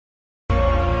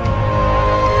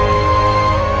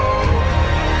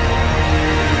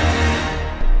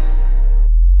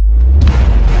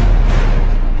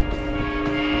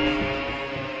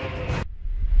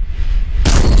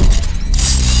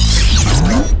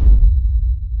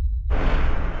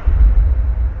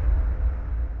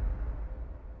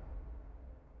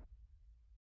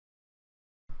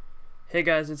Hey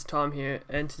guys, it's Tom here,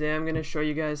 and today I'm going to show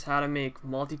you guys how to make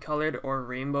multicolored or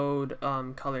rainbowed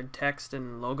colored text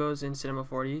and logos in Cinema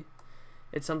 4D.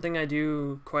 It's something I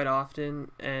do quite often,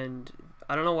 and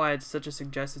I don't know why it's such a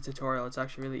suggested tutorial. It's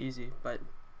actually really easy, but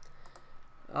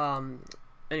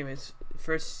anyways,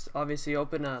 first obviously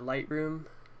open a Lightroom.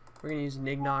 We're going to use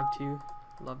Nignog too.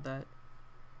 Love that.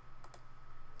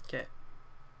 Okay.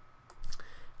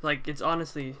 Like, it's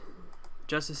honestly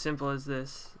just as simple as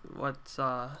this.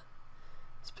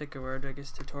 Let's pick a word. I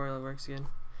guess tutorial works again.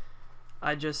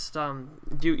 I just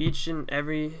do each and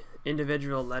every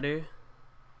individual letter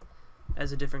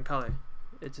as a different color.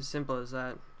 It's as simple as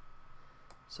that.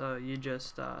 So you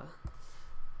just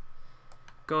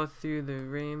go through the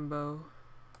rainbow,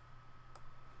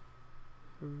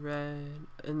 red,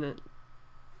 and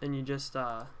you just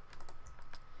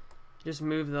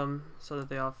move them so that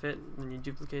they all fit, and then you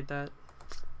duplicate that.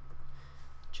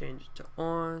 Change it to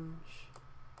orange.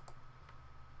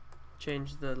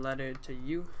 Change the letter to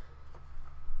U.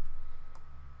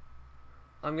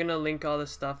 I'm gonna link all this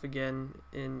stuff again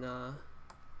in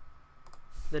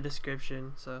the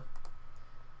description, so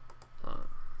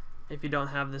if you don't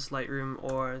have this Lightroom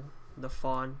or the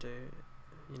font or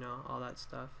all that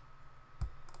stuff.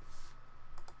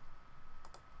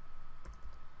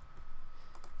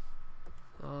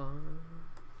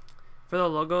 For the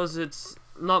logos, it's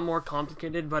not more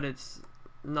complicated, but it's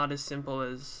not as simple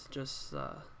as just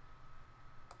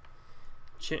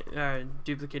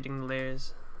duplicating the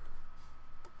layers.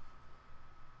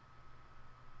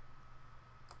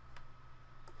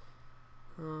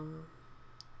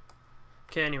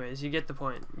 Okay, anyways, you get the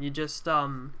point. You just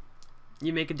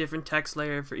you make a different text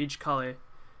layer for each color,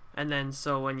 and then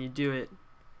so when you do it,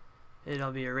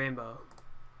 it'll be a rainbow.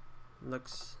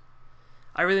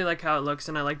 I really like how it looks,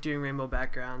 and I like doing rainbow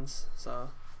backgrounds,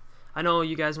 so I know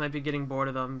you guys might be getting bored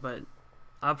of them, but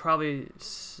I'll probably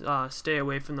stay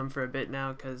away from them for a bit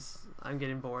now because I'm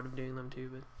getting bored of doing them too,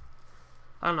 but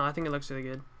I don't know, I think it looks really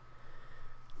good.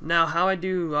 Now, how I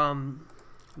do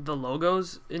the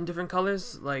logos in different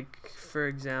colors, like for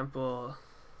example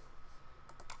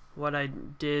what I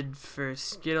did for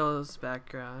Skittles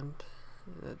background,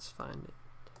 let's find it.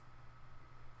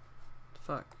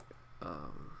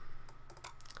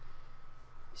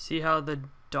 See how the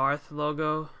Darth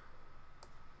logo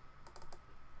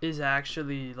is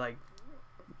actually like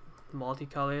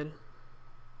multicolored?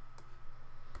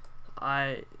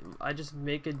 I just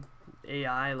make an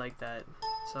AI like that.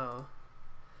 So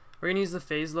we're gonna use the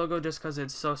phase logo just because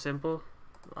it's so simple.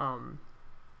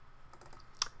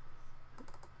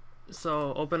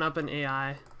 So open up an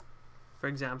AI, for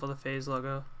example the phase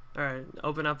logo, or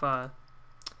open up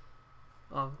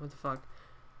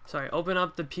open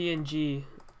up the PNG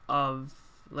of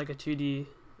like a 2D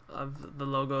of the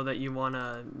logo that you want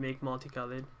to make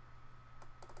multicolored.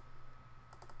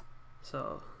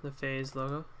 So the phase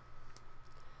logo,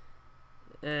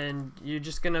 and you're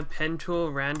just gonna pen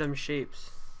tool random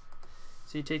shapes.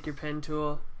 So you take your pen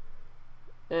tool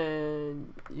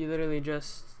and you literally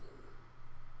just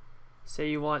say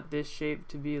you want this shape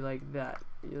to be like that.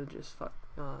 You'll just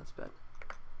that's bad.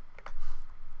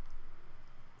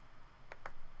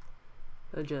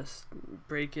 I'll just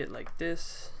break it like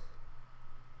this,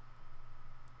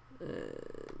 and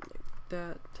like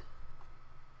that.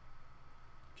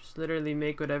 Just literally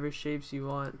make whatever shapes you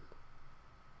want,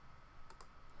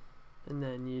 and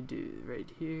then you do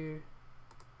right here.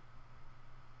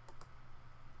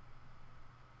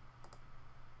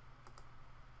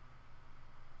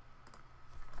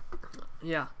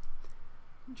 Yeah,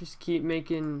 just keep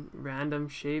making random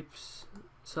shapes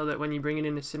so that when you bring it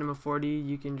into Cinema 4D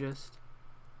you can just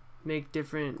make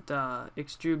different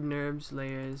extrude NURBS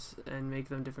layers and make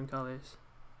them different colors.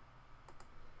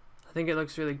 I think it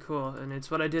looks really cool, and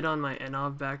it's what I did on my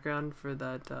NOV background for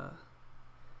that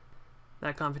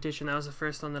that competition. That was the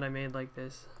first one that I made like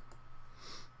this.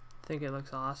 I think it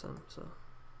looks awesome. So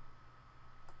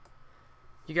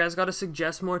you guys gotta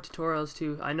suggest more tutorials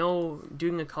too. I know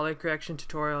doing a color correction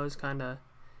tutorial is kinda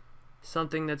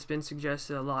something that's been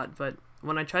suggested a lot, but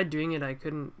when I tried doing it I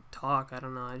couldn't talk. I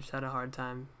don't know, I just had a hard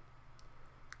time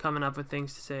coming up with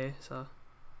things to say, so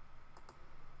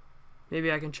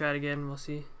maybe I can try it again. We'll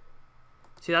see.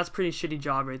 See, that's a pretty shitty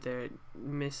job right there. It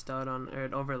missed out on, or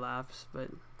it overlaps, but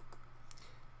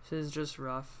this is just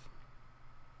rough.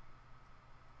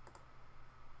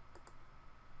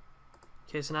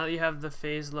 Okay, so now that you have the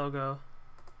phase logo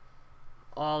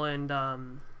all in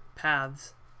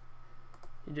paths,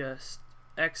 you just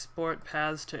export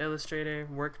paths to Illustrator,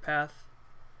 work path,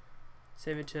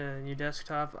 save it to your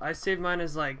desktop. I saved mine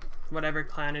as like whatever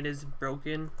clan it is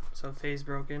broken, so phase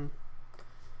broken.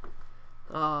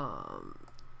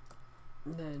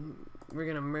 Then we're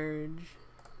gonna merge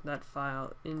that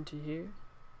file into here.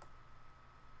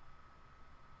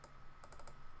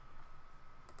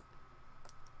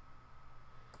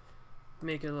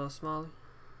 Make it a little smaller.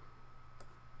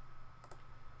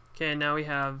 Okay, now we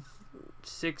have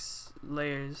 6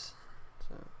 layers.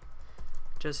 So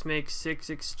just make 6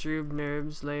 extrude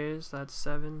NURBS layers. That's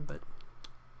 7, but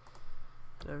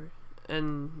whatever.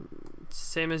 And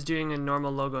same as doing a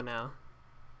normal logo now.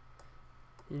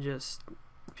 You just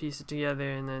piece it together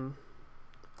and then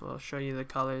we'll show you the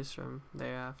colors from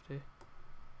thereafter.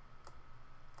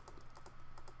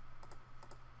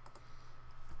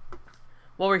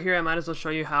 While we're here, I might as well show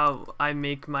you how I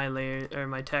make my layer or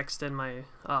my text and my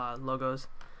logos.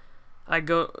 I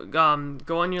go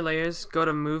on your layers, go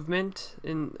to movement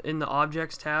in the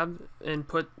objects tab and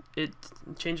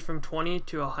change it from 20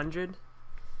 to 100.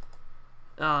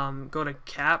 Go to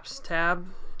caps tab,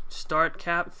 start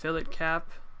cap, fillet cap,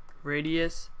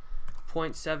 radius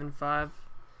 0.75,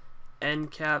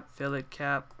 end cap, fillet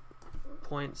cap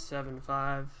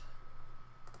 0.75.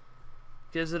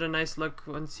 Gives it a nice look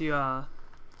once you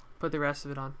put the rest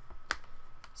of it on.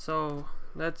 So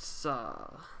that's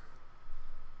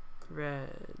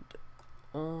red,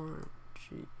 orange,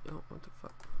 oh what the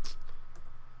fuck,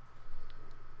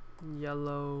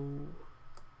 yellow,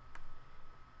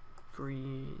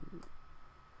 green,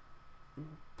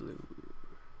 blue.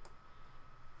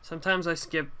 Sometimes I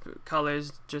skip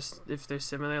colors just if they're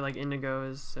similar, like indigo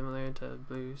is similar to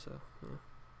blue, so yeah.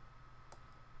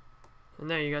 And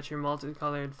there you got your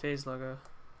multicolored phase logo.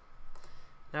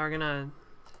 Now we're gonna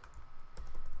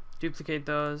duplicate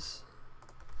those,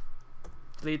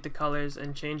 delete the colors,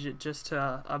 and change it just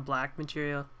to a black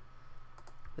material.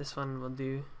 This one will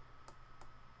do.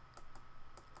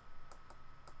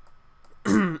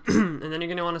 And then you're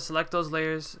gonna want to select those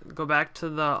layers, go back to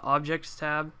the objects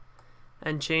tab,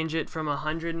 and change it from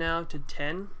 100 now to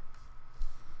 10.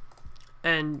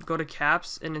 And go to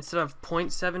caps, and instead of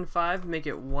 0.75, make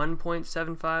it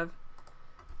 1.75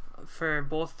 for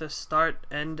both the start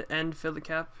and end fillet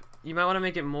cap. You might want to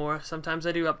make it more. Sometimes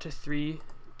I do up to 3,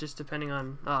 just depending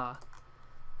on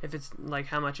if it's like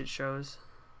how much it shows.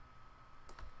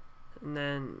 And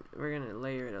then we're gonna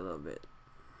layer it a little bit.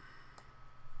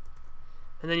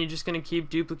 And then you're just gonna keep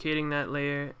duplicating that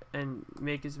layer and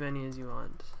make as many as you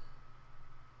want.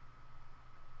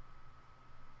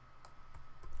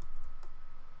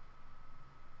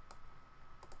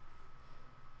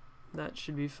 That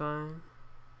should be fine.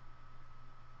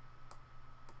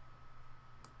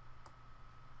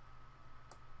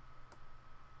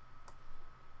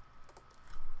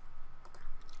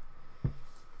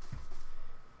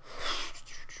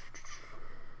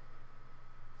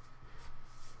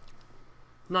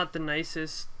 Not the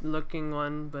nicest looking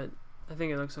one, but I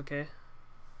think it looks okay.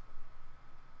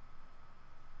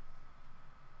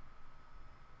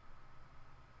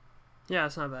 Yeah,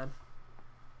 it's not bad.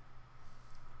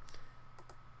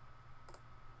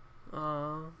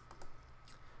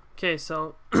 Okay,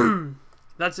 so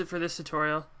that's it for this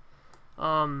tutorial.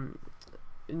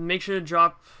 Make sure to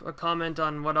drop a comment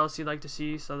on what else you'd like to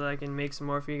see so that I can make some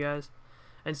more for you guys.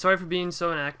 And sorry for being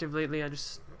so inactive lately. I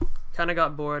just kind of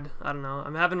got bored. I don't know.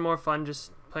 I'm having more fun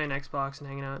just playing Xbox and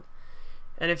hanging out.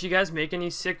 And if you guys make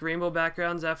any sick rainbow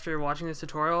backgrounds after watching this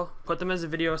tutorial, put them as a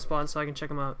video response so I can check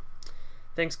them out.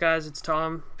 Thanks guys, it's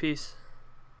Thom. Peace.